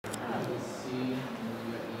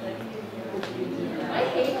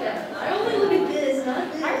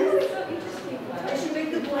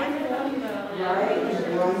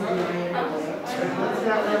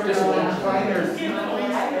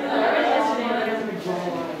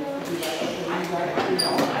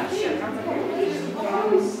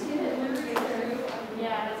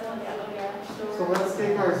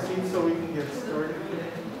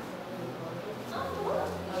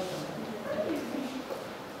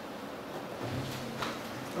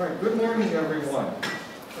All right, good morning, everyone.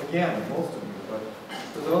 Again, most of you, but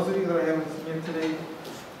for those of you that I haven't seen today,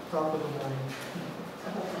 top of the morning.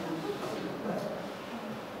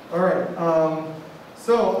 All right,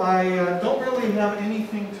 so I don't really have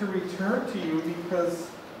anything to return to you because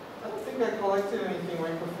I don't think I collected anything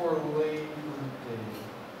right before Labor Day.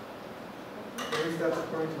 At least that's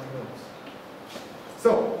according to my notes.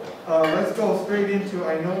 So, let's go straight into,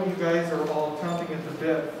 I know you guys are all chomping at the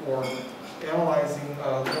bit for analyzing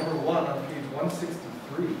number 1 on page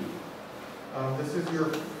 163. This is your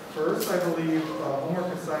first, I believe,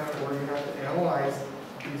 homework assignment where you have to analyze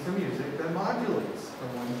a piece of music that modulates from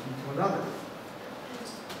one key to another.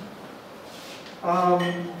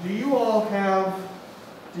 Do you all have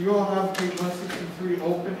page 163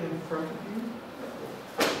 open in front of you?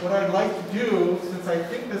 What I'd like to do, since I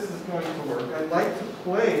think this is going to work, I'd like to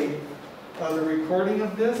play the recording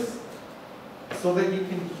of this so that you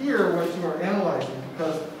can hear what you are analyzing,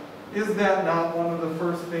 because is that not one of the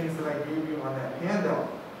first things that I gave you on that handout?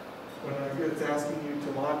 When it's asking you to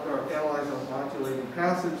analyze a modulating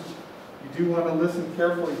passage, you do want to listen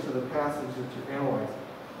carefully to the passage that you're analyzing.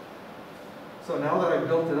 So now that I've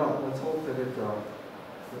built it up, let's hope that it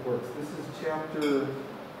works. This is chapter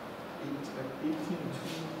 18,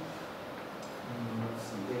 let's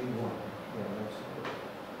see, A1. Yeah, that should work.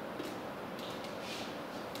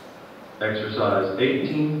 Exercise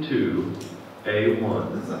 18-2, A1.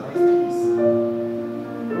 This is a nice piece.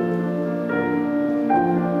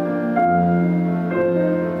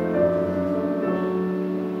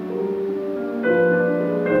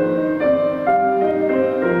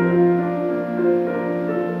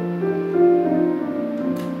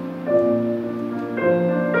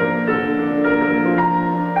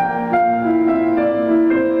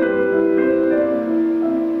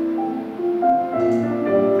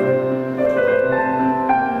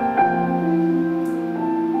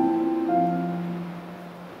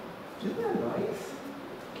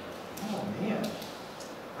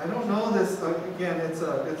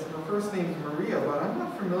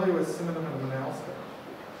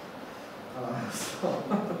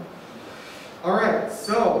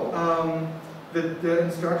 The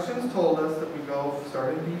instructions told us that we go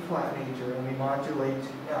start in B flat major and we modulate to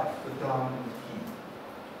F, the dominant key.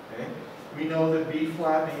 Okay? We know that B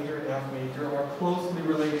flat major and F major are closely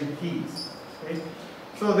related keys. Okay?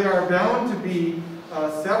 So there are bound to be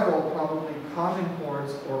several probably common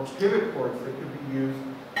chords or pivot chords that could be used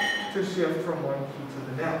to shift from one key to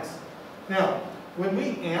the next. Now, when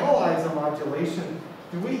we analyze a modulation,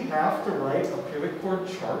 do we have to write a pivot chord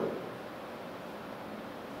chart?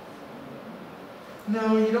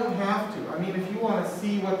 No, you don't have to. I mean, if you want to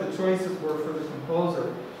see what the choices were for the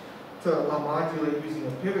composer to modulate using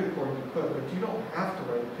a pivot chord, you could, but you don't have to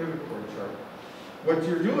write a pivot chord chart. What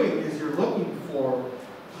you're doing is you're looking for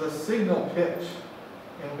the signal pitch.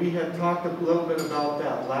 And we had talked a little bit about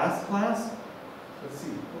that last class. Let's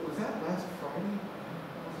see, was that last Friday?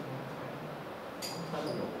 Long time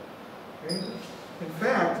ago. Okay? In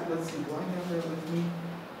fact, let's see, do I have that with me?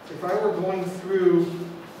 If I were going through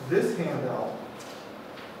this handout,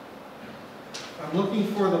 I'm looking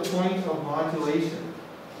for the point of modulation.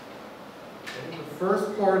 Okay? The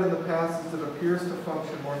first chord in the passage that appears to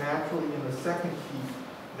function more naturally in the second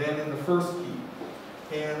key than in the first key.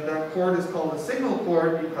 And that chord is called a signal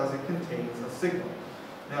chord because it contains a signal.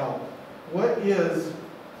 Now, what is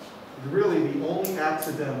really the only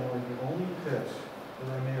accidental or the only pitch that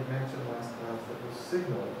I may have mentioned last class that was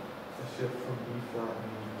signaled a shift from B flat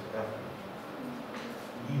major to F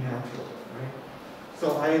major? E natural, right?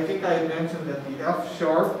 So I think I had mentioned that the F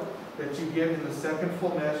sharp that you get in the second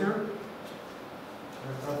full measure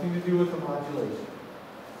has nothing to do with the modulation.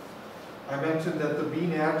 I mentioned that the B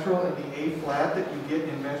natural and the A flat that you get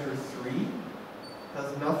in measure 3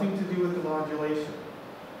 has nothing to do with the modulation.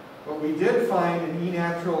 But we did find an E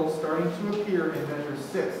natural starting to appear in measure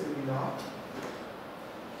 6, did we not?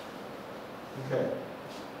 Okay.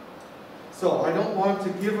 So I don't want to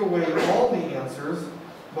give away all the answers,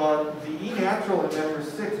 but the E natural in measure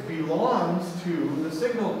 6 belongs to the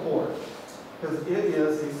signal chord because it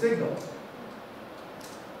is a signal.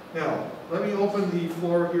 Now, let me open the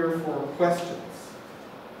floor here for questions.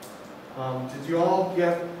 Did you all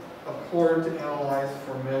get a chord to analyze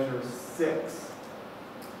for measure 6?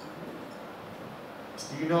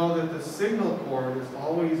 Do you know that the signal chord is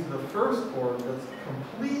always the first chord that's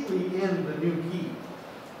completely in the new key?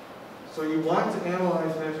 So you want to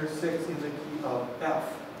analyze measure 6 in the key of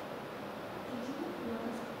F.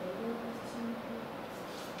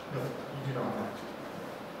 No, you do not have to.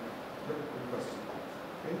 Good question.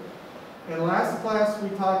 Okay. In last class, we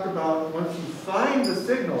talked about once you find the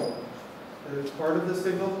signal, the part of the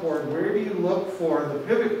signal chord, where do you look for the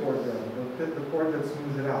pivot chord then? The chord that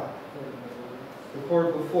smooths it out. The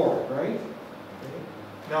chord before it, right? Okay.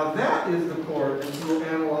 Now that is the chord that you will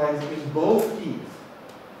analyze in both keys.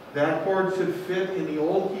 That chord should fit in the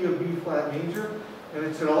old key of B flat major, and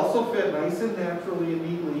it should also fit nice and naturally and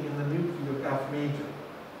neatly in the new key of F major.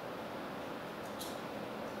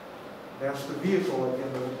 That's the vehicle,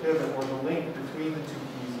 again, the pivot or the link between the two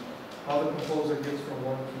keys, how the composer gets from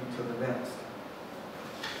one key to the next.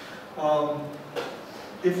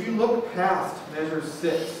 If you look past measure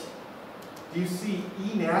 6, do you see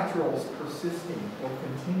E naturals persisting or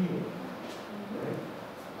continuing? Right?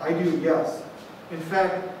 I do, yes. In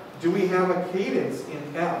fact, do we have a cadence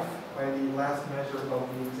in F by the last measure of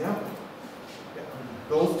the example? Yeah.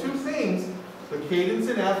 Those two things, the cadence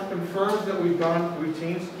in F confirms that we've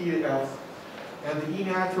changed key to F, and the E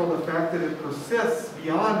natural, the fact that it persists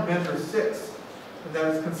beyond measure 6, and that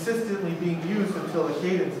it's consistently being used until the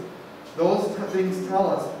cadence. Those things tell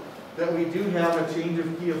us that we do have a change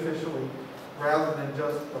of key officially, rather than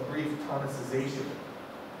just a brief tonicization.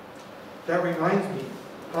 That reminds me,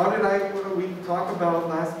 we talk about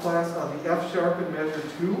last class on the F sharp in measure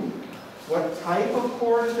 2? What type of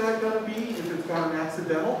chord is that going to be if it's got an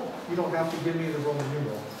accidental? You don't have to give me the Roman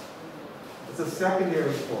numeral. It's a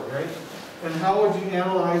secondary chord, right? And how would you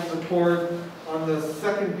analyze the chord on the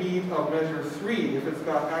second beat of measure 3 if it's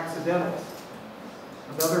got accidentals?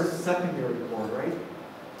 Another secondary chord, right?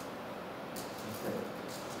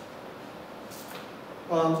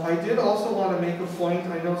 I did also want to make a point.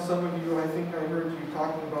 I know some of you, I think I heard you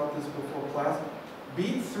talking about this before class.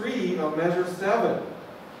 Beat 3 of measure 7.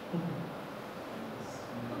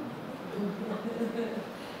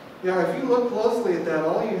 Yeah, if you look closely at that,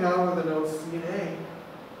 all you have are the notes C and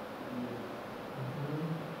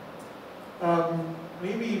A.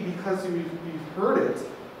 Maybe because you've heard it,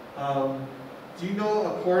 do you know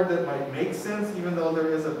a chord that might make sense even though there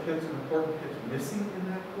is a pitch, an important pitch missing in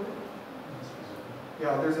that chord?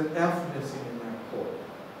 Yeah, there's an F missing in that chord.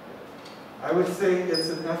 I would say it's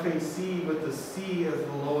an FAC with the C as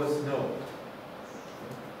the lowest note.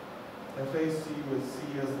 FAC with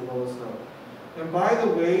C as the lowest note. And by the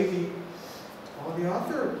way, the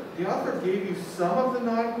author gave you some of the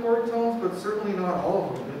non-chord tones, but certainly not all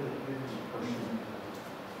of them, did he?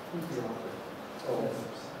 Who's the author? Oh,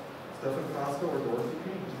 Stephen Costa or Dorothy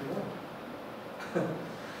Payne,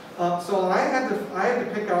 so I had to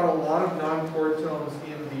pick out a lot of non-chord tones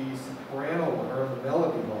in the soprano one, or the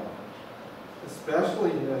melody one,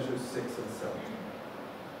 especially in measures 6 and 7.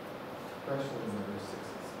 Especially in measures 6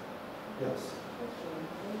 and 7. Yes.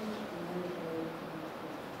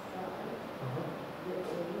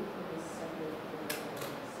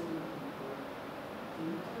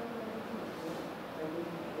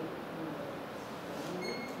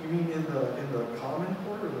 You mean in the common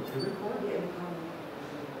chord or the pivot chord? Yeah, in the common chord.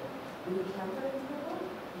 In the counter interval?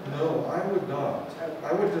 No, I would not.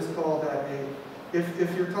 I would just call that a.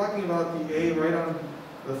 If you're talking about the A right on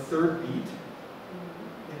the third beat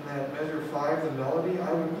in that measure 5, the melody,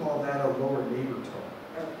 I would call that a lower neighbor tone.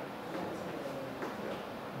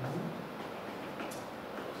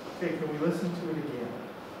 Okay, can we listen to it again?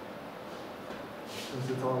 Since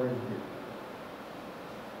it's already here.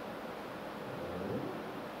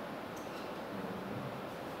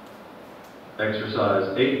 Exercise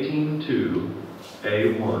 18-2,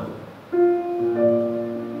 A1.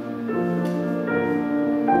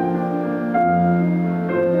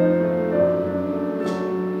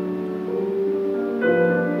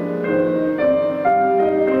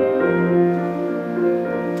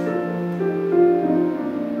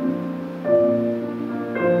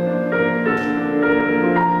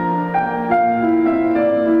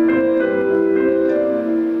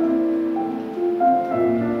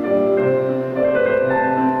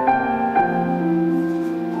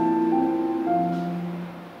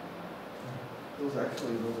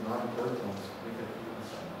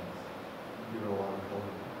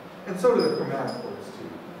 And so do the chromatic chords too.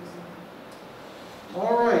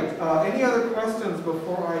 All right, any other questions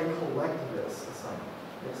before I collect this assignment?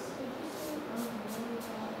 Yes?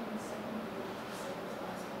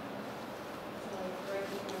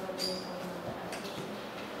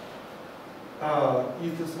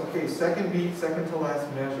 Okay, second beat, second to last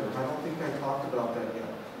measure. I don't think I talked about that yet.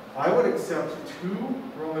 I would accept 2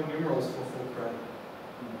 Roman numerals for full credit,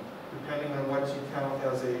 depending on what you count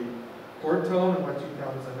as a chord tone and what you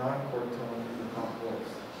count as a non-chord tone in the top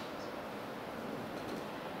voice.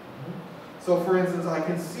 So for instance, I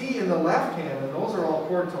can see in the left hand, and those are all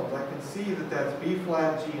chord tones, I can see that that's B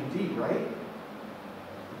flat, G, and D, right?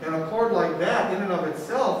 And a chord like that, in and of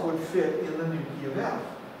itself, would fit in the new key of F.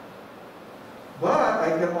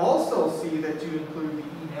 could also see that you include the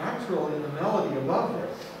E natural in the melody above there.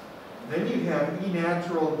 Then you have E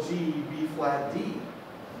natural, G, B flat, D.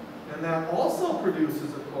 And that also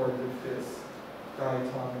produces a chord that fits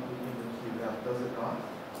diatomically in the key of F, does it not?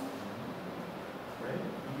 Right? E,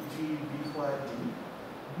 G, B flat, D.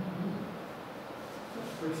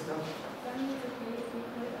 Good stuff.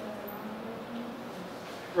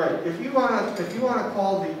 Right. If you want to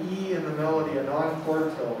call the E in the melody a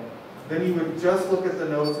non-chord tone, then you would just look at the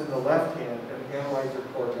notes in the left hand and analyze your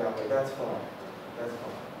chord that way. That's fine. That's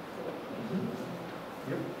fine.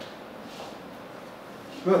 Yep.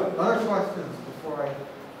 Good. Other questions before I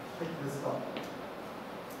pick this up?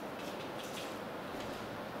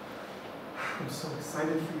 I'm so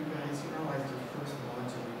excited for you guys. You know, I did first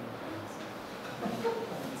modulating.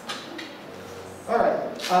 All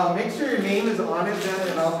right. Make sure your name is on it then,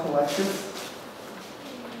 and I'll collect it.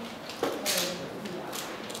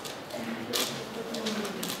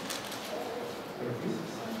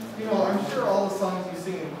 You know, I'm sure all the songs you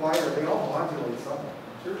sing in choir, they all modulate something.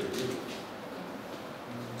 I'm sure they do.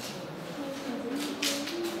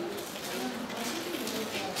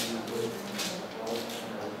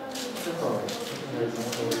 That's all right.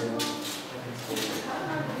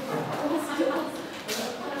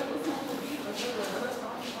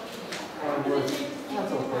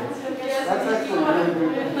 That's okay. That's actually really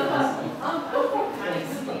good.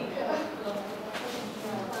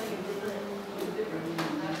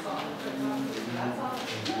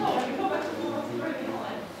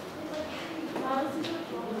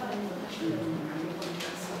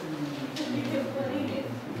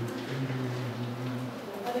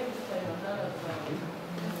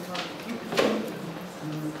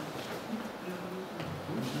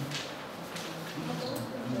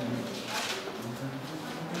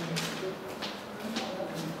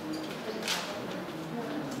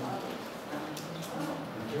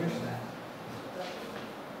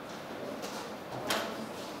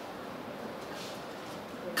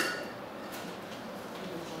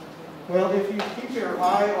 Well, if you keep your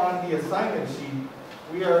eye on the assignment sheet,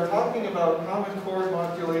 we are talking about common chord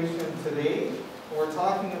modulation today, and we're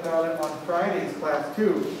talking about it on Friday's class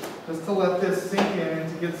too, just to let this sink in and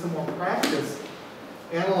to get some more practice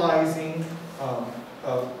analyzing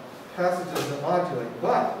passages that modulate.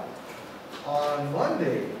 But on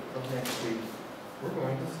Monday of next week, we're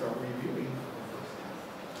going to start reviewing the first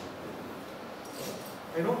test.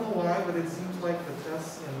 I don't know why, but it seems like the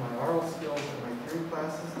tests in my oral skills and my theory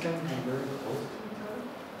classes tend to be very close to each other.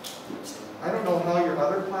 I don't know how your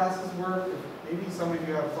other classes work. Maybe some of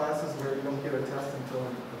you have classes where you don't get a test until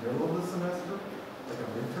the middle of the semester, like a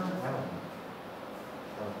midterm. I don't know.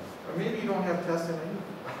 Or maybe you don't have tests in any.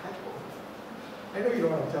 I know you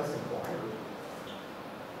don't have tests in choir.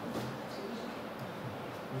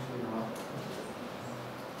 Usually not.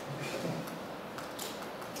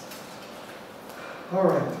 All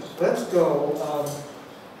right, let's go.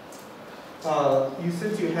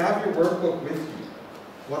 Since you have your workbook with you,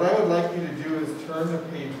 what I would like you to do is turn to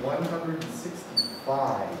page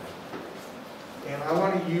 165. And I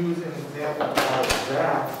want to use an example of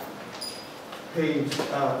that page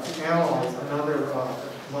to analyze another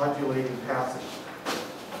modulating passage.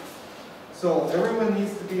 So everyone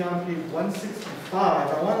needs to be on page 165.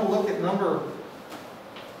 I want to look at number,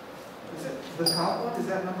 is it the top one? Is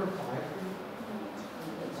that number 5 for you?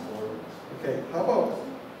 Okay, how about,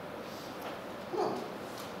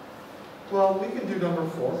 well, we can do number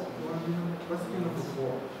 4. Let's do number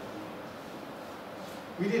 4.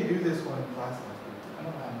 We didn't do this one in class last week. I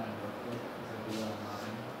don't have my workbook because I do it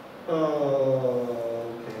online.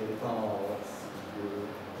 Okay, let's do it.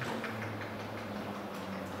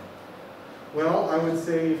 Well, I would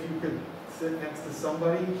say if you could sit next to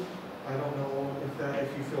somebody, I don't know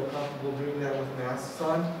if you feel comfortable doing that with masks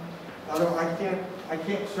on. Although I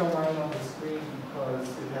can't show mine on the screen because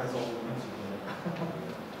it has all the mentions in it.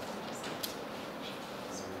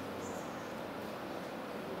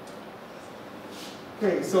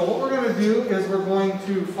 Okay, so what we're going to do is we're going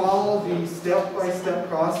to follow the step-by-step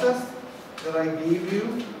process that I gave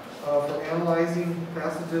you for analyzing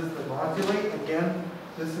passages that modulate. Again,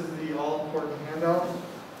 this is the all-important handout.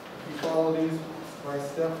 If you follow these by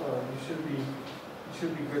step, you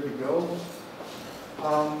should be good to go.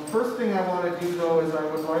 First thing I want to do though is I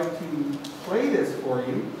would like to play this for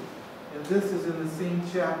you, and this is in the same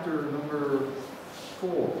chapter, number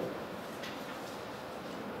 4.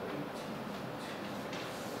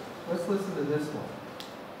 Let's listen to this one.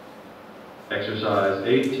 Exercise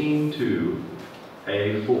 18-2,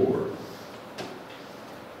 A4.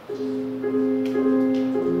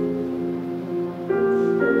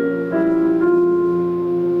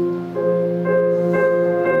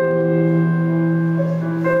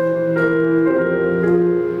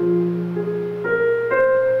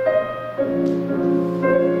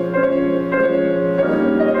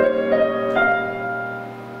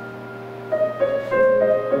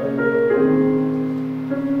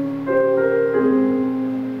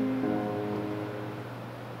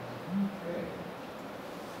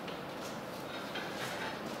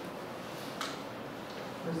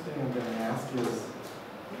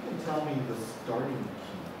 tell me the starting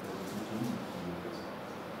key or the beginning key of this one?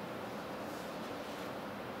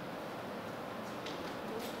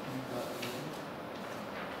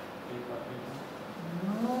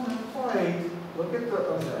 No, not quite. Look at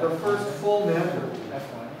the first full measure. F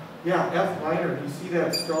minor. Yeah, F minor. Do you see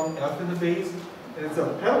that strong F in the bass? And it's a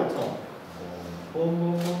pedal tone. Boom,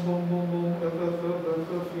 boom, boom, boom, boom, boom, F, F, F, F, F,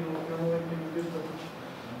 you know, kind of like when you get the...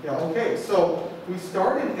 Yeah, okay, so we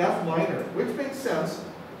start in F minor, which makes sense,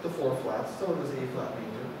 the 4 flats, so does A flat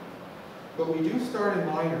major. But we do start in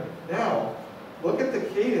minor. Now, look at the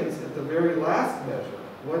cadence at the very last measure.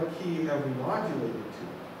 What key have we modulated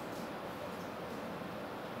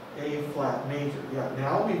to? A flat major. Yeah,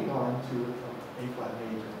 now we've gone to A flat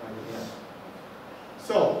major again.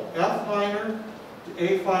 So, F minor to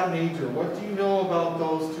A flat major. What do you know about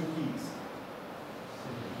those two keys?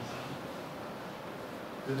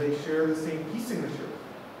 Do they share the same key signature?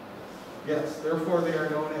 Yes, therefore they are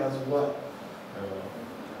known as what?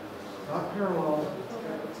 Not parallel.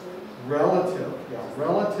 Relative. Yeah,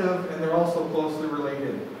 relative, and they're also closely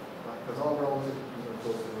related. Because all relative keys are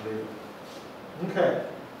closely related. Okay.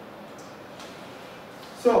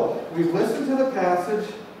 So, we've listened to the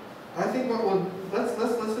passage. I think let's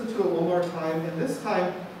listen to it one more time, and this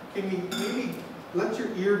time, can you maybe let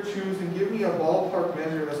your ear choose and give me a ballpark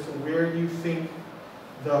measure as to where you think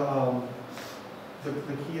the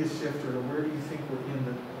key is shifted, or where do you think we're in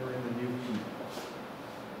the new key?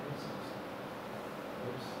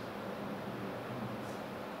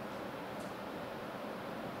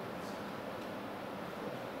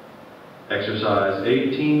 Exercise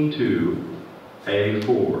 18-2,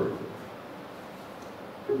 A4.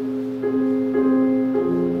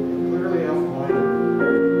 Clearly F minor.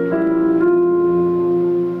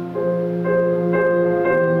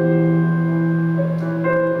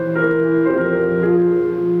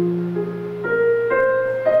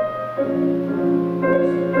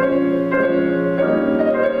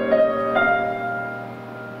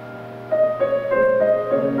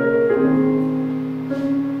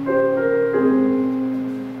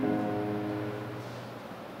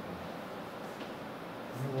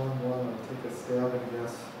 Anyone want to take a stab and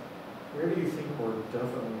guess? Where do you think we're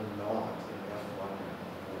definitely not in F minor?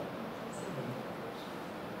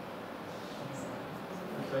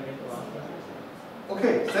 Second to last measure.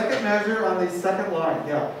 Okay, second measure on the second line,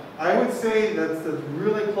 yeah. I would say that's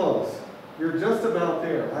really close. You're just about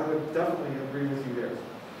there. I would definitely agree with you there.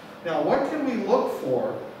 Now, what can we look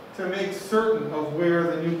for to make certain of where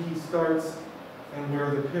the new key starts and where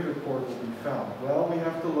the pivot chord will be found? Well, we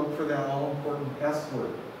have to look for that all-important S word.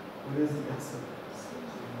 What is the S word?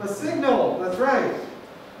 A signal, that's right.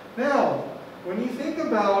 Now, when you think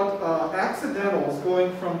about accidentals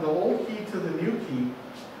going from the old key to the new key,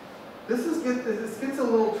 this gets a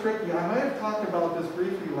little tricky. I might have talked about this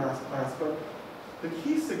briefly last class, but the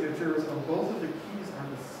key signatures of both of the keys are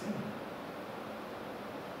the same.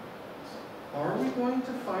 Are we going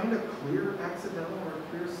to find a clear accidental or a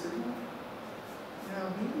clear signal? Yeah,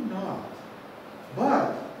 maybe not.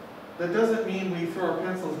 But that doesn't mean we throw our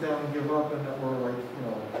pencils down and give up and that we're like, you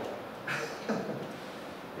know,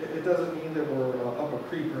 it doesn't mean that we're up a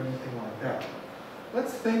creek or anything like that.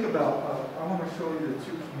 Let's think about, I want to show you the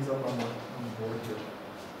two keys up on the board here.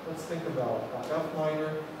 Let's think about F minor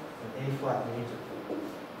and A flat major.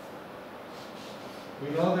 We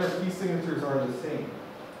know their key signatures are the same,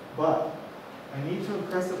 but I need to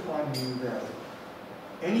impress upon you that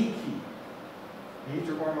any key,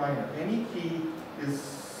 major or minor, any key is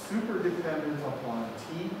super dependent upon T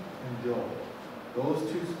and Do, those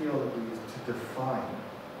two scale degrees, to define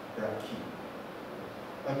that key.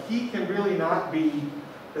 A key can really not be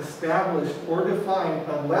established or defined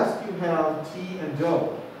unless you have T and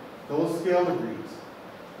Do, those scale degrees.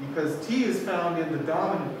 Because T is found in the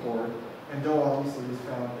dominant chord, and Do obviously is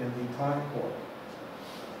found in the tonic chord.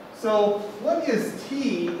 So, what is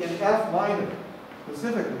T in F minor?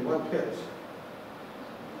 Specifically, what pitch?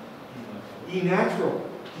 E natural.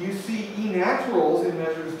 Do you see E naturals in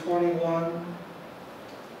measures 21 and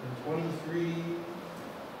 23?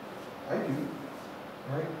 I do.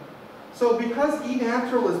 Right? So because E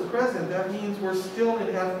natural is present, that means we're still in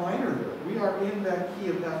F minor there. We are in that key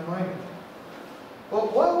of F minor.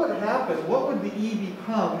 But what would happen? What would the E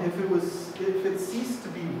become if it ceased to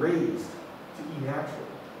be raised to E natural?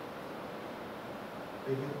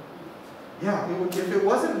 Yeah, if it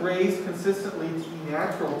wasn't raised consistently to E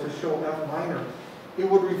natural to show F minor, it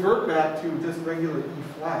would revert back to just regular E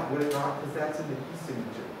flat, would it not? Because that's in the key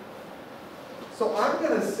signature. So I'm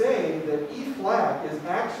going to say that E flat is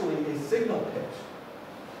actually a signal pitch.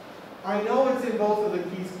 I know it's in both of the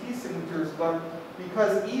key signatures, but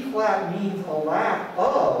because E flat means a lack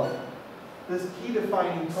of this key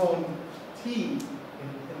defining tone T in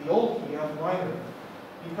the old key, F minor.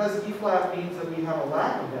 Because E flat means that we have a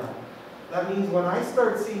lack of that. That means when I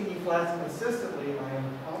start seeing E flats consistently, I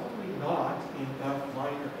am probably not in F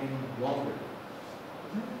minor any longer.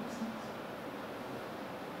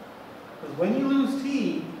 Because when you lose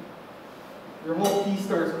T, your whole key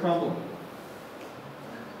starts crumbling.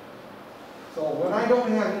 So when I don't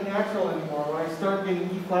have E natural anymore, when I start getting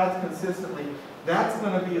E flats consistently, that's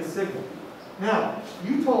going to be a signal. Now,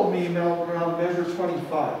 you told me around measure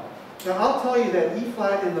 25. Now I'll tell you that E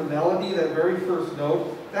flat in the melody, that very first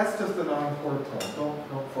note, that's just an encore tone.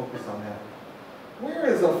 Don't focus on that. Where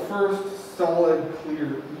is a first solid,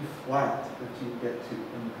 clear E flat that you get to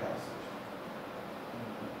in the passage?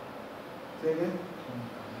 Say again?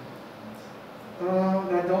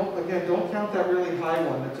 Now don't count that really high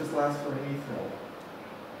one that just lasts for an eighth note.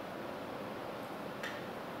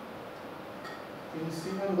 Can you see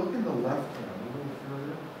one? Look in the left hand a little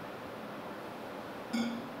further. Do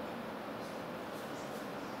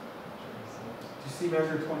you see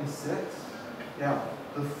measure 26? Yeah,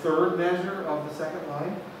 the third measure of the second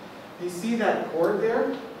line. Do you see that chord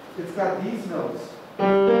there? It's got these notes.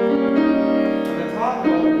 And the top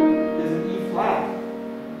note is an E flat.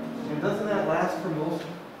 And doesn't that last for most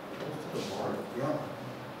of the bar? Yeah.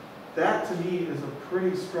 That to me is a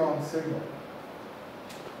pretty strong signal.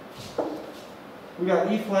 We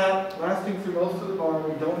got E flat lasting through most of the bar.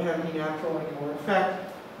 We don't have E natural anymore. In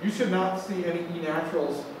fact, you should not see any E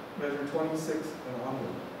naturals measure 26 and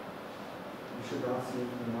onward. You should not see any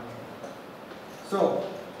E natural. So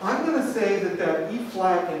I'm going to say that E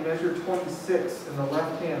flat in measure 26 in the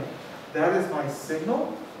left hand, that is my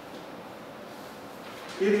signal.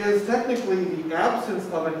 It is technically the absence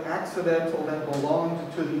of an accidental that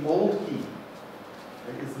belonged to the old key.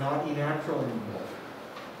 It's not E natural anymore.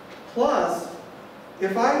 Plus,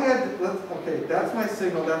 if I had, okay, that's my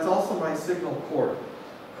signal, that's also my signal chord.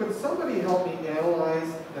 Could somebody help me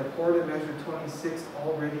analyze that chord in measure 26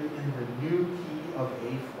 already in the new key of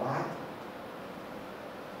A flat?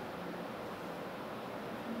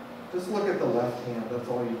 Just look at the left hand, that's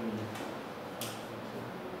all you need.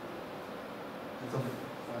 It's a,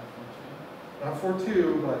 not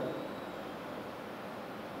 4-2, but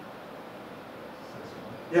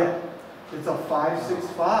yeah, it's a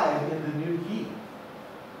 5-6-5 in the new key.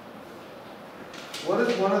 What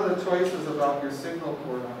is one of the choices about your signal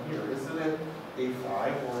chord on here? Isn't it a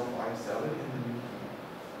 5 or a 5-7 in the new key?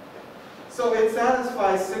 So it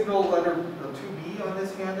satisfies signal letter 2B on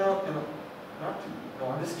this handout, and not 2B, no,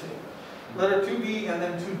 I'm just kidding. Letter 2B and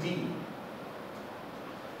then 2D.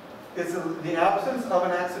 It's the absence of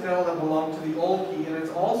an accidental that belonged to the old key, and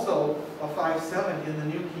it's also a 5-7 in the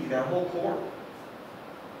new key, that whole chord.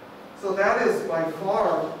 So that is by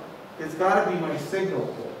far, it's got to be my signal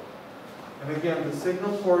chord. And again, the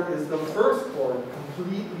signal chord is the first chord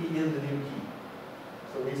completely in the new key.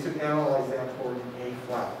 So we should analyze that chord in A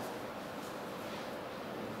flat.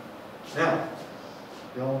 Now,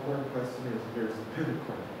 the all important question is, here's the pivot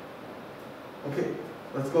chord. Okay,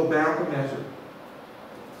 let's go back a measure.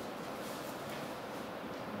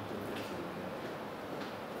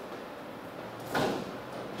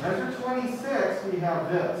 Measure 26, we have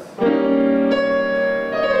this.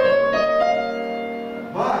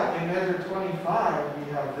 But in measure 25, we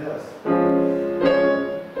have this.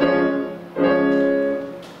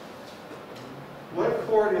 What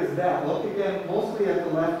chord is that? Look again, mostly at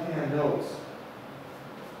the left-hand notes.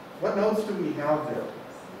 What notes do we have there?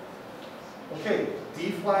 Okay,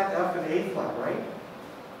 D flat, F, and A flat, right?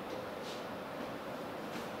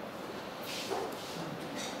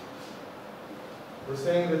 We're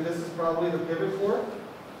saying that this is probably the pivot chord.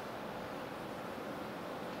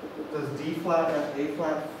 Does D flat, F, A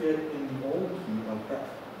flat fit in the old key of F?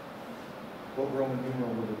 What Roman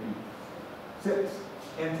numeral would it be? 6.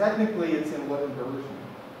 And technically it's in what inversion?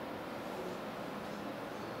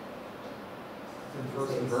 It's in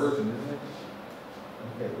first inversion, isn't it?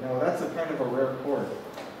 Okay, now that's a kind of a rare chord,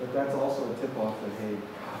 but that's also a tip-off that, hey,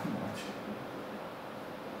 how much?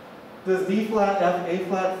 Does D flat, F, A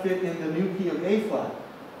flat fit in the new key of A flat?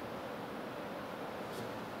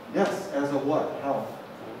 Yes, as a what? How?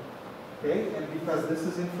 Okay, and because this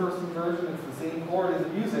is in first inversion, it's the same chord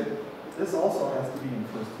as music, this also has to be in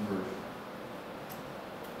first inversion.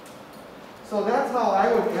 So that's how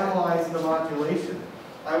I would analyze the modulation.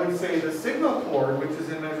 I would say the signal chord, which is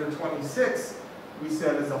in measure 26, we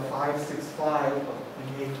said is a 5-6-5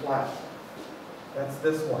 in A flat. That's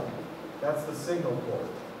this one. That's the signal chord.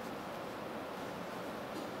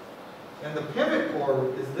 And the pivot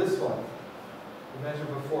chord is this one. the measure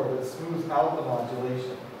before, that smooths out the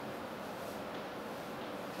modulation.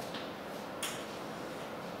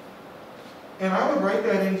 And I would write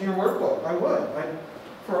that into your workbook. I would.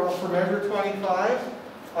 For measure 25,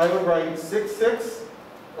 I would write 6/6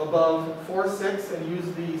 above 4/6 and use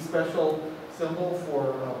the special symbol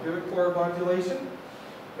for pivot chord modulation.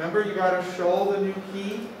 Remember, you got to show the new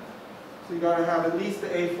key. So you got to have at least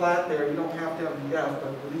the A flat there. You don't have to have the F,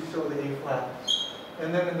 but at least show the A flat.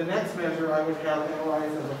 And then in the next measure, I would have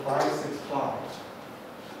analyzed as a 5/6/5.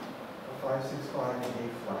 A 5/6/5 and A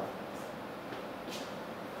flat.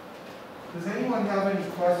 Does anyone have any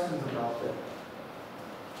questions about that?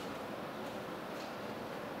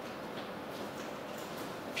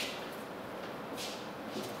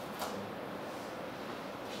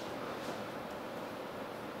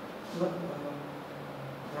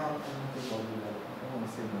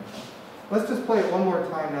 Let's just play it one more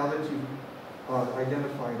time now that you've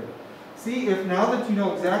identified it. See if now that you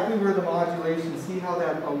know exactly where the modulation, see how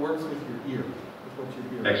that works with your ear, with what you're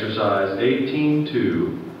hearing. Exercise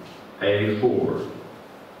 18-2, A4.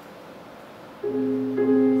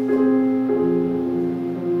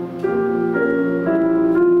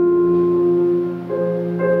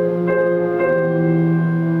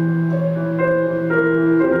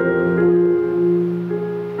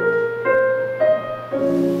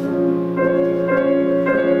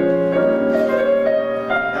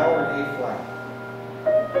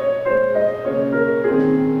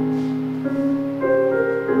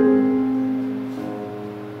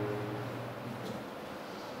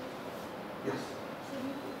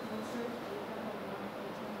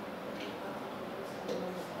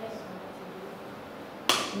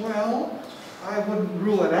 Well, I wouldn't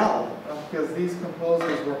rule it out because these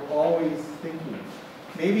composers were always thinking.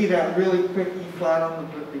 Maybe that really quick E flat on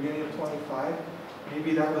the beginning of 25,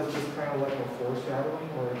 maybe that was just kind of like a foreshadowing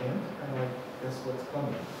or a hint, kind of like, guess what's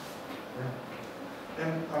coming. Yeah.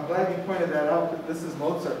 And I'm glad you pointed that out, that this is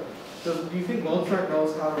Mozart. Do you think Mozart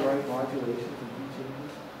knows how to write modulations and key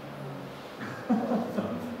changes?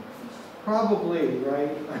 Probably,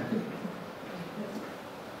 right?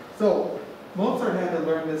 So, Mozart had to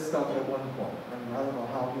learn this stuff at one point. I mean, I don't know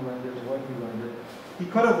how he learned it or when he learned it. He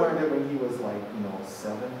could have learned it when he was like,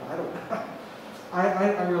 7. I don't know.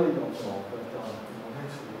 I really don't know, but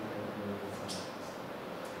eventually he learned it.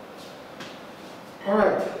 All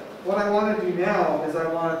right, what I want to do now is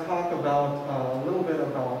I want to talk about a little bit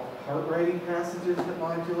about part writing passages that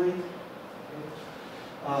modulate.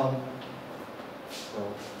 Okay. So,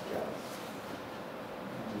 yeah.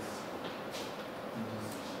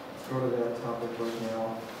 Go to that topic right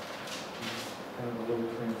now. Kind of a little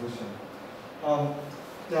transition.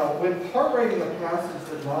 Now, when part writing a passage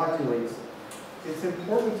that modulates, it's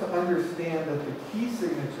important to understand that the key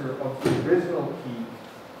signature of the original key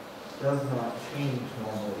does not change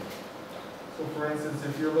normally. So, for instance,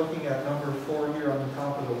 if you're looking at number 4 here on the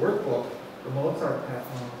top of the workbook, the Mozart that's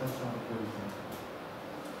not a good example.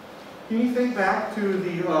 Can you think back to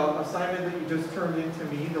the assignment that you just turned in to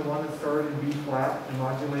me, the one that started in B flat and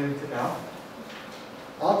modulated to F?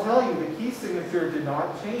 I'll tell you, the key signature did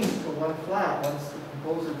not change to 1 flat once the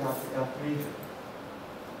composer got to F major.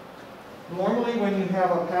 Normally when you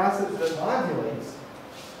have a passage that modulates,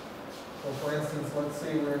 so for instance, let's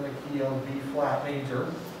say we're in the key of B flat major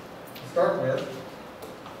to start with,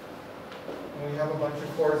 and we have a bunch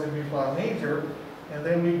of chords in B flat major, and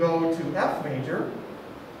then we go to F major.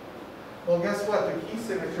 Well, guess what? The key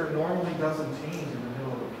signature normally doesn't change in the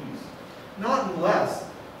middle of a piece. Not unless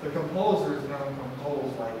the composer is going to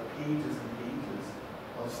compose like pages and pages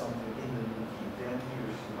of something in the new key. Then he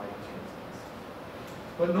or she might change things.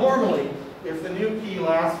 But normally, if the new key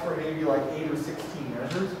lasts for maybe like 8 or 16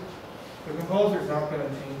 measures, the composer is not going to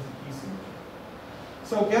change the key signature.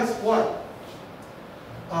 So guess what?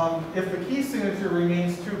 If the key signature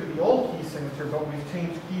remains true to the old key signature, but we've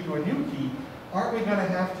changed key to a new key, aren't we going to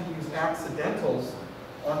have to use accidentals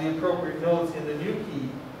on the appropriate notes in the new key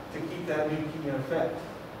to keep that new key in effect,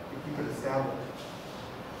 to keep it established?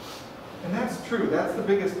 And that's true. That's the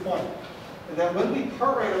biggest point. That when we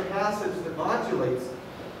part write a passage that modulates,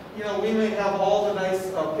 we may have all the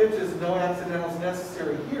nice pitches, no accidentals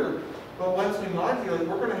necessary here, but once we modulate,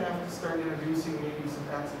 we're going to have to start introducing maybe some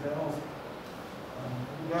accidentals.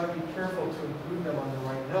 We've got to be careful to include them on the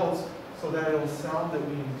right notes so that it'll sound that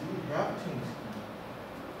we indeed have changed key.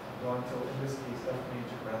 Going to, in this case, F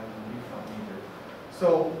major rather than B flat major.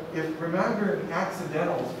 So, if remembering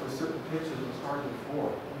accidentals for certain pitches was hard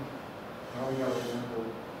before, now we got to remember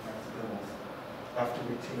accidentals after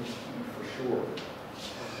we change key for sure.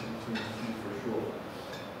 After we change key for sure.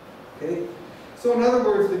 Okay? So in other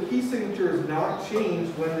words, the key signature is not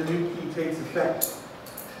changed when the new key takes effect.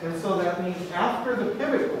 And so that means after the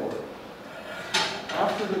pivot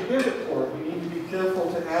chord, you need to be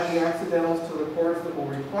careful to add the accidentals to the chords that will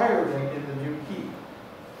require them in the new key.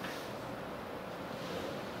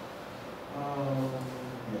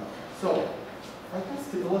 Yeah. So, I guess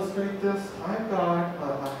to illustrate this, I've got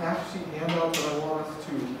a half sheet handout that I want us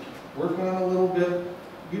to work on a little bit.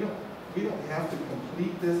 We don't have to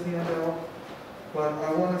complete this handout, but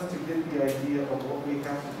I want us to get the idea of what we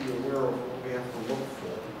have to be aware of, what we have to look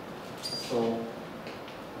for. So,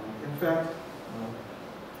 in fact,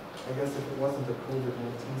 I guess if it wasn't a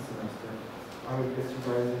COVID-19 semester, I would get you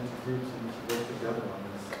guys into groups and you could work together on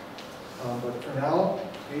this. But for now,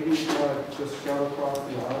 maybe if you want to just shout across the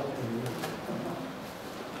aisle to me.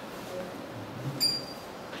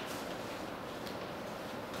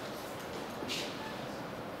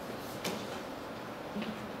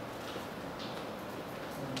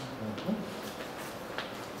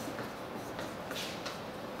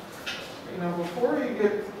 Now, before you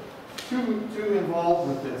get too involved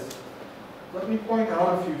with this, let me point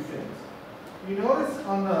out a few things. You notice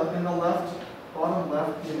in the left, bottom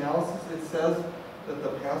left, the analysis, it says that the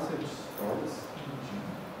passage starts in G.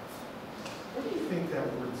 What do you think that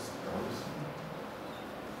word starts in?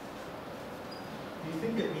 Do you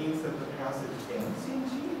think it means that the passage ends in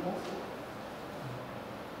G also?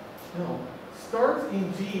 No. Starts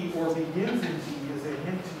in G or begins in G is a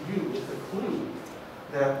hint to you, it's a clue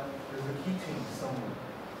that there's a key change somewhere,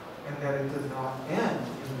 and that it does not end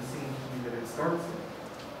in the same key that it starts in.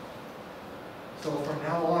 So from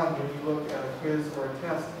now on, when you look at a quiz or a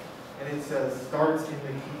test, and it says starts in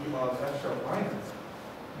the key of F sharp minor,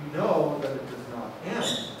 you know that it does not end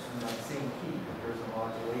in that same key, that there's a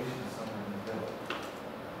modulation somewhere in the middle.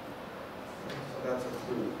 So that's a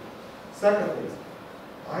clue. Secondly,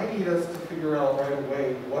 I need us to figure out right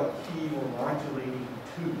away what key we're modulating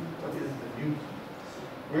to. What is the new key?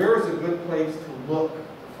 Where is a good place to look to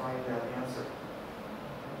find that answer?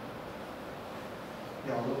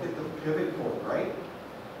 Now look at the pivot chord, right?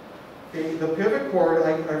 Okay, the pivot chord,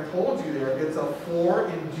 I've told you there, it's a 4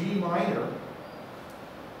 in G minor.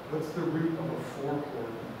 What's the root of a 4 chord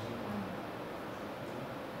in G minor?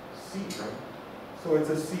 C, right? So it's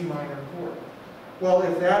a C minor chord. Well,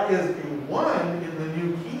 if that is a 1 in the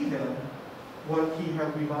new key, then what key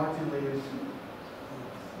have we modulated to?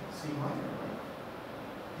 C minor, right?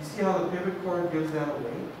 You see how the pivot chord gives that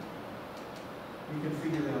away? You can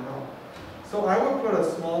figure that out. So I would put a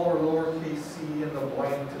small or lowercase c in the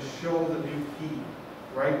blank to show the new key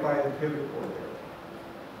right by the pivot chord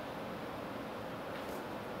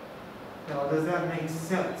there. Now, does that make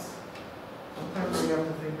sense? Sometimes we have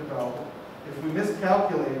to think about, if we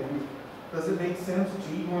miscalculate, does it make sense?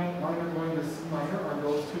 G minor going to C minor, are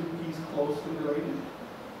those two keys closely related?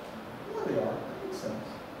 Yeah, they are. That makes sense.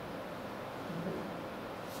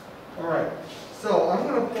 All right. So I'm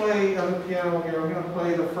going to play on the piano here. I'm going to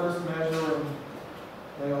play the first measure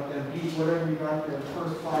and beat whatever you got there, the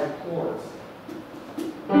first 5 chords.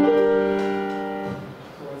 So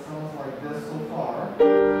it sounds like this so far.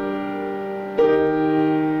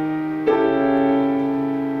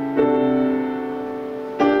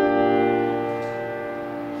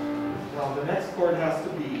 Now the next chord has to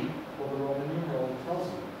be, well, the Roman numeral tells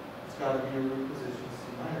you, it's got to be a root position C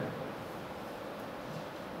minor.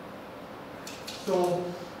 So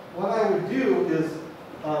what I would do is,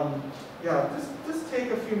 just take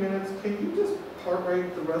a few minutes. Can you just part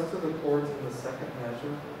rate the rest of the chords in the second measure?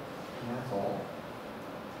 And that's all.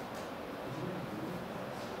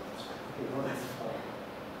 Okay, well, that's all.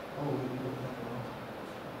 Oh, we don't have one.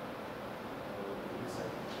 Wait a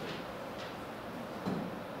second.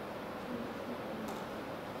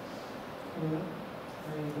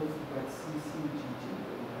 I mean, look at C, C, G, G.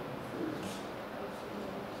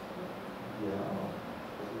 Yeah,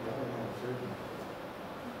 but we gotta have a certain.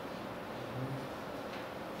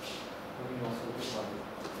 Let me also look at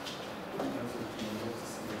my answer to you to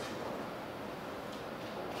see what you got.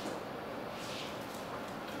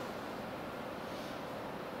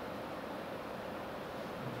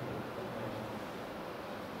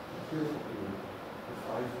 Okay, careful here. The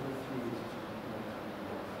 5, 4, 3 is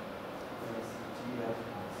that's the G, F,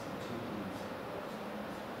 and C, 2 keys.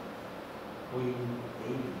 We need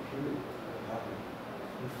 80, period.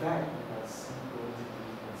 In fact, we got C going to D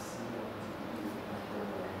and C going to E and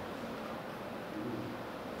further.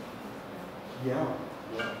 Yeah.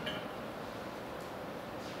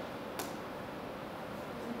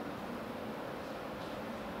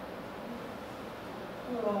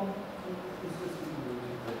 Well, it's just a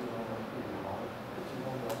music that you don't want to be hard, but you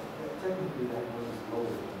don't want to. Technically, that one is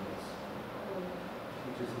lower than this.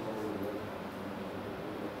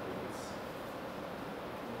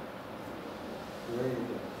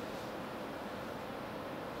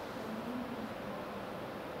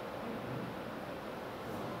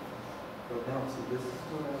 But now, see, this is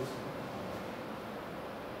what I was talking about.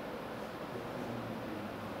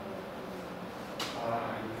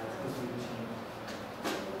 That's because we changed.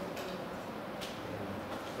 Yeah.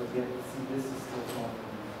 But yet, see, this is still talking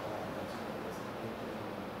about that's what it is.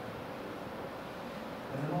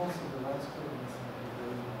 And then also the last code needs to be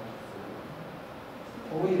very hard for.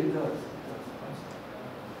 Oh wait, it does. It does. I'm sorry.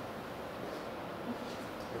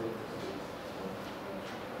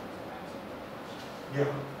 Yeah,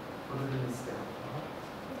 put it in the stack.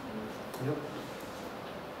 Yep.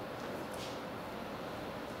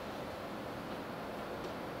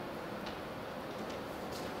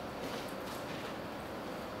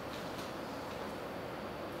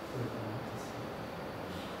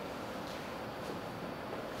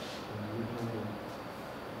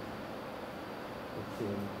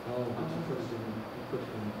 Oh, but you put it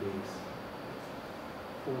in the base.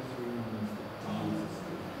 4-3 means the D is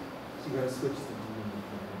the. So you gotta switch the D in the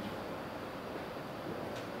differential.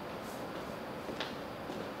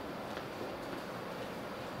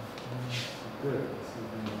 Good, this is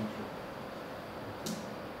the natural.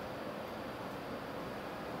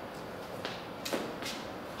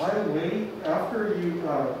 By the way, after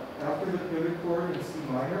the pivot chord in C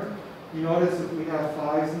minor, you notice if we have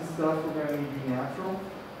fives and stuff, we're going to need B natural.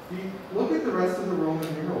 Look at the rest of the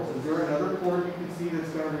Roman numerals. Is there another chord you can see that's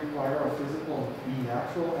going to require a physical B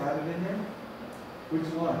natural added in there?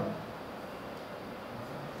 Which one?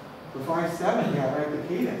 The 5-7, yeah, right, the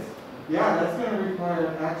cadence. Yeah, that's going to require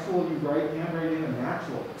an actual, you handwrite in a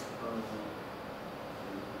natural.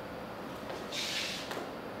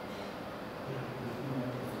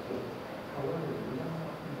 However, we don't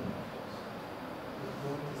have to do naturals. We're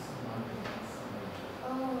going to C minor and C major.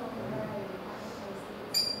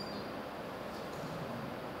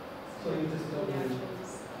 So you just don't need,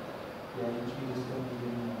 yeah, you just don't need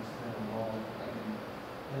any else kind of all.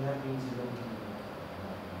 And that means you don't need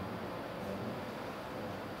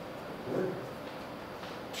good.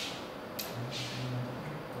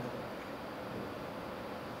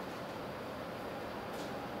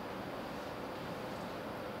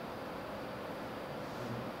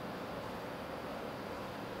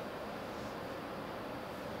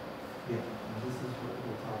 Yeah, and this is what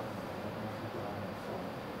we're talking about. I don't know if you got on the phone.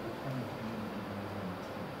 We're kind of doing it.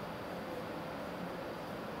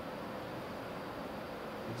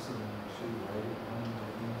 So make sure you write it down in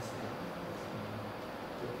the step.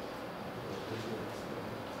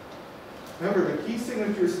 Remember, the key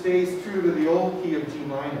signature stays true to the old key of G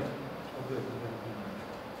minor. Oh, good. We got B minor.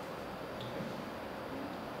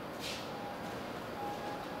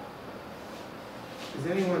 Okay. Is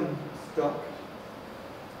anyone stuck?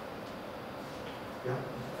 Yeah.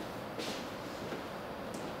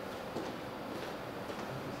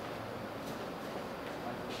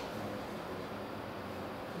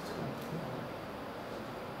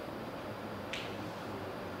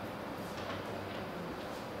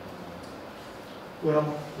 Well,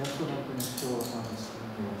 that's what I'm going to show up on the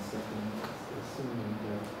screen in a second, assuming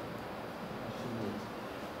that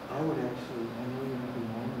I would actually, I know you maybe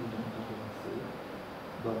normally don't have it in 3,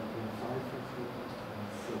 but in 5 for 3 plus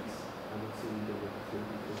 26, I would say you go with 3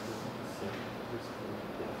 because this is the 7, this is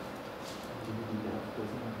the depth. You do that,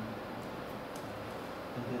 doesn't it?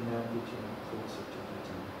 And then that gets you closer to the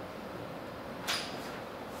D.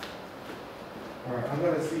 Alright, I'm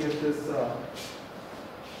going to see if this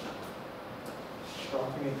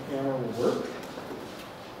document camera will work.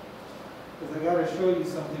 Because I got to show you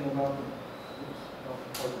something about the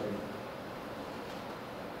chord writing.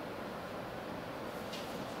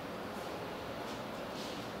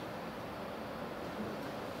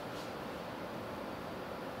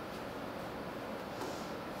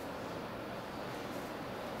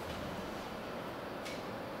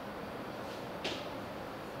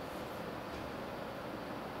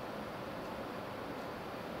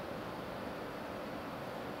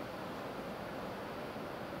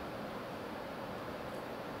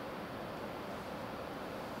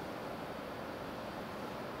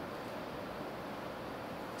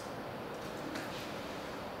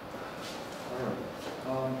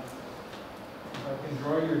 If I can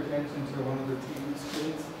draw your attention to one of the TV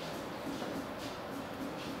screens.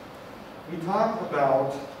 We talked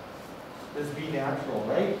about this B natural,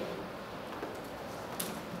 right?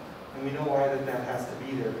 And we know why that has to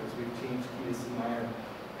be there because we've changed key to C minor.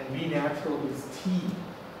 And B natural is T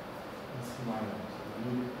in C minor. So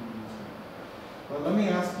we need it to be used. But let me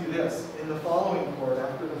ask you this. In the following chord,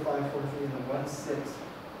 after the 5, 4, 3, and the 1, 6,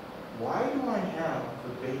 why do I have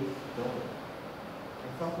the bass double? I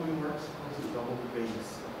thought we weren't supposed to double the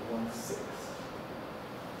bass of 1, 6.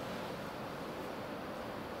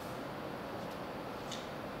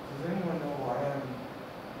 Does anyone know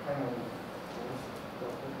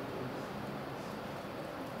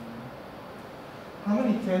How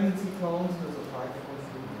many tendency tones does a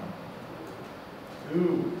 5/4/3 have?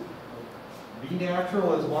 2. B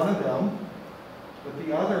natural is one of them, but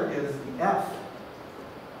the other is the F.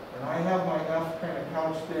 And I have my F kind of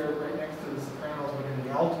couched there right next to the sopranos, but in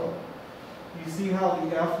the alto. You see how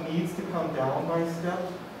the F needs to come down by step?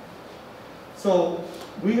 So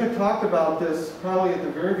we had talked about this probably at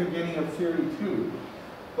the very beginning of Theory 2.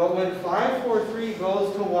 But when 5/4/3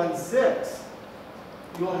 goes to 1/6,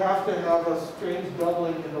 you'll have to have a strange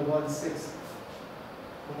doubling in the 1/6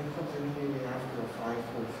 when it comes immediately after a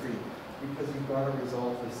 5/4/3, because you've got to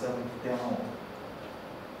resolve the 7th down.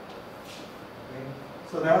 Okay?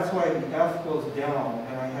 So that's why the F goes down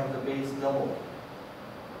and I have the bass double,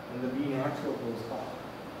 and the B natural goes up.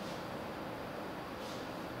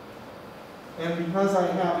 And because I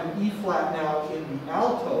have an E flat now in the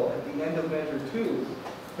alto at the end of measure 2,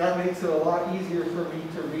 that makes it a lot easier for me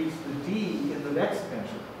to reach the D in the next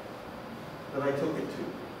measure that I took it to.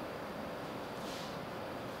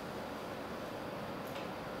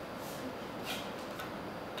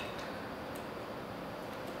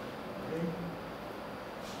 Okay.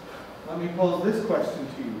 Let me pose this question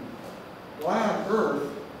to you. Why on earth,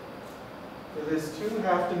 for this 2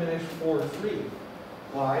 half diminished 4/3,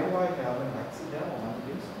 why do I have an accidental on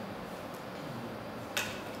the bass?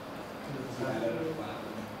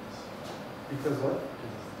 Because what?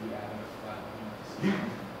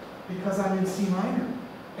 Because I'm in C minor.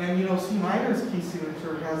 And you know, C minor's key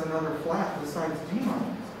signature has another flat besides G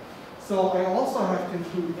minor's. So I also have to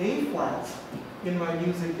include A flats in my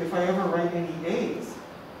music if I ever write any A's.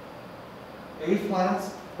 A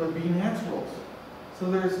flats, but B naturals.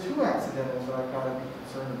 So there's 2 accidentals that I've got to be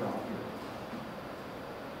concerned about here.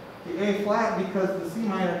 The A flat, because the C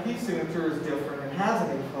minor key signature is different and has an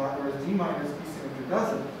A flat, whereas G minor's key signature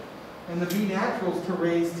doesn't. And the B naturals to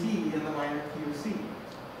raise T in the minor key of C.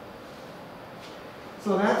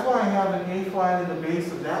 So that's why I have an A flat in the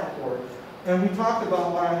bass of that chord. And we talked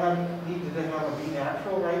about why I needed to have a B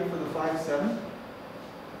natural, right, for the 5/7.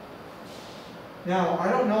 Now, I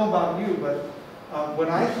don't know about you, but when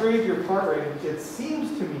I grade your part rating, it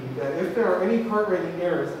seems to me that if there are any part rating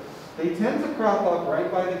errors, they tend to crop up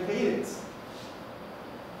right by the cadence.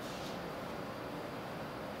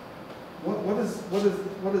 What does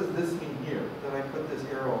this mean here, that I put this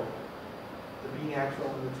arrow, the B natural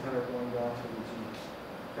and the tenor going down to the G?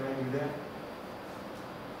 Can I do that?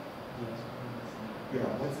 Yeah,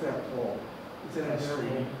 what's that called? It's in a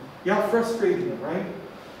arrow. Yeah, frustrating it, right?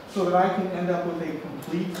 So that I can end up with a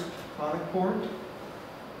complete tonic chord.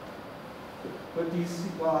 But do you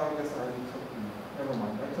see, well, I guess I already took the, never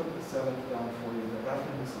mind, I took the 7th down for you, the F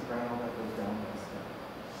and the soprano, that goes down by step.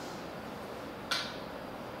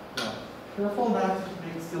 Now, careful not to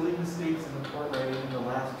make silly mistakes in the chord writing in the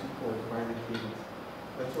last 2 chords by the cadence.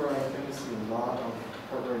 That's where I tend to see a lot of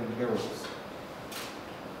chord writing errors.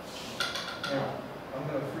 Now, I'm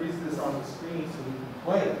going to freeze this on the screen so we can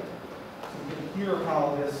play it. So you can hear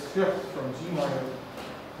how this shifts from G minor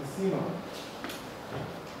to C minor.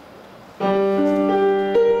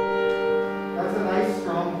 That's a nice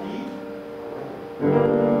strong key. G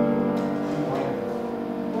minor.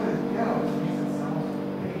 What is piano? It means it sounds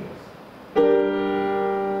like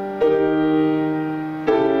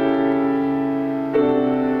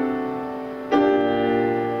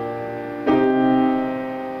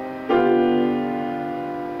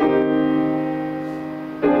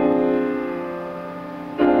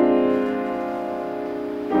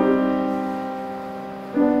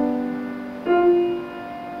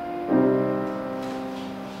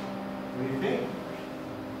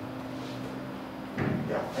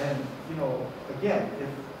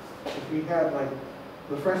had like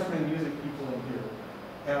the freshman music people in here,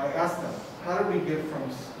 and I asked them, how did we get from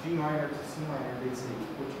G minor to C minor? They'd say,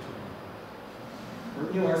 which tone? Or,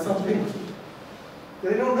 you know, or something.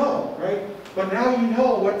 They don't know, right? But now you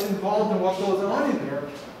know what's involved and what goes on in there.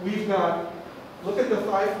 We've got, look at the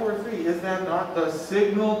 5/4/3. Is that not the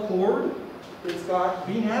signal chord? It's got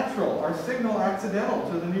B natural, our signal accidental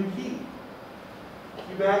to the new key.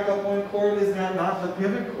 You back up 1 chord, is that not the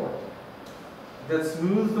pivot chord that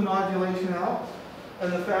smooths the modulation out?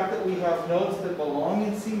 And the fact that we have notes that belong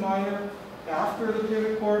in C minor after the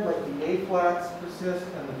pivot chord, like the A flats persist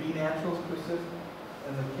and the B naturals persist,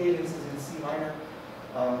 and the cadence is in C minor.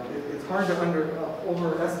 It's hard to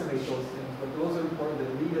overestimate those things, but those are important that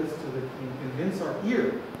lead us to convince our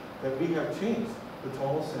ear that we have changed. The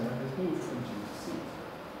tonal center has moved from G to C.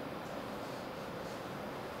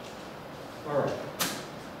 All right.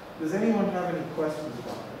 Does anyone have any questions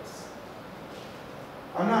about this?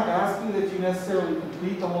 I'm not asking that you necessarily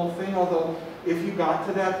complete the whole thing, although if you got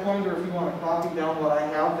to that point or if you want to copy down what I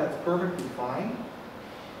have, that's perfectly fine.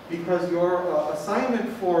 because your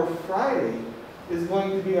assignment for Friday is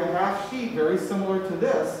going to be a half sheet very similar to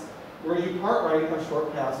this, where you part write a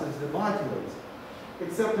short passage that modulates.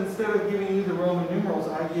 Except instead of giving you the Roman numerals,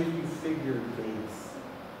 I give you figured dates.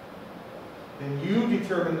 Then you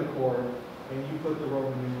determine the chord, and you put the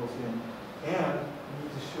Roman numerals in. And you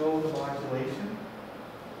need to show the modulation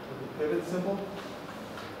with the pivot symbol.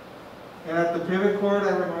 And at the pivot chord, I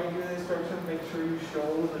remind you of the instructions, make sure you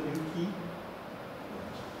show the new key.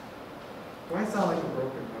 Do I sound like a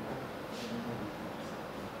broken record?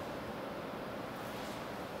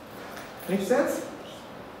 Make sense?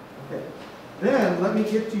 Okay. Then, let me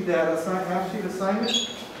get you that half sheet assignment.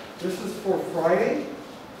 This is for Friday.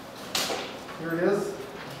 Here it is.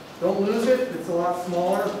 Don't lose it. It's a lot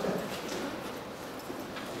smaller.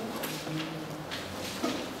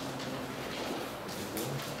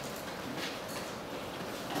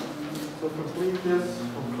 So complete this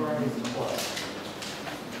for Friday's class.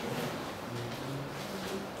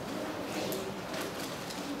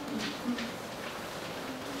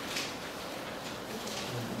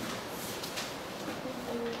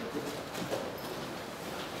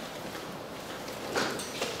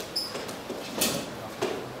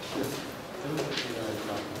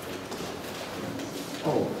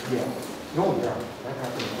 Oh, yeah. No, yeah. That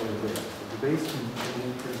happens quite a bit. The bass can be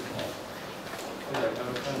pretty small. Yeah, I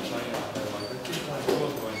was kind of playing out there, like, this seems like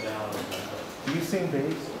school's going down. Do you sing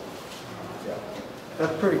bass? Yeah.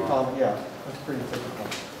 That's pretty common, yeah. That's pretty typical.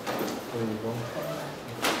 There you go.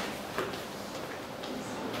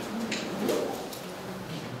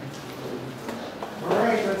 All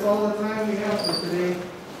right, that's all the time we have for today.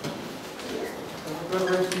 Have a good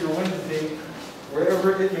rest of your Wednesday,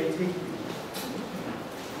 wherever it may take you.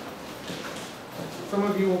 Some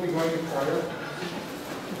of you will be going to choir.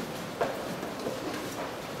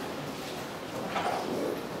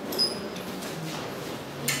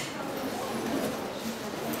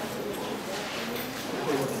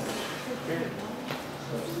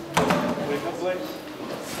 Wake up late?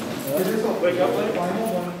 It is a Wake up late? final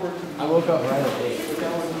one for today. I woke up right at 8. But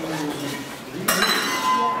that would mean you will be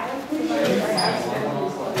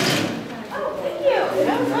Oh, thank you.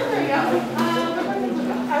 That was wondering.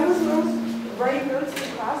 I was writing notes in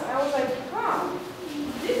class, and I was like, huh,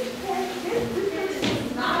 this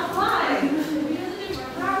is not fine.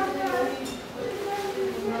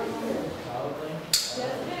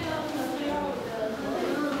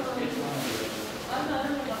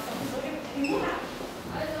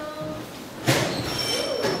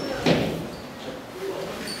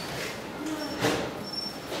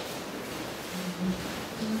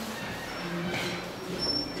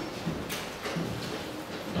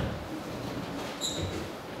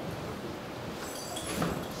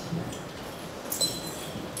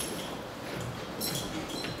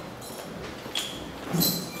 Thank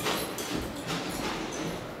you.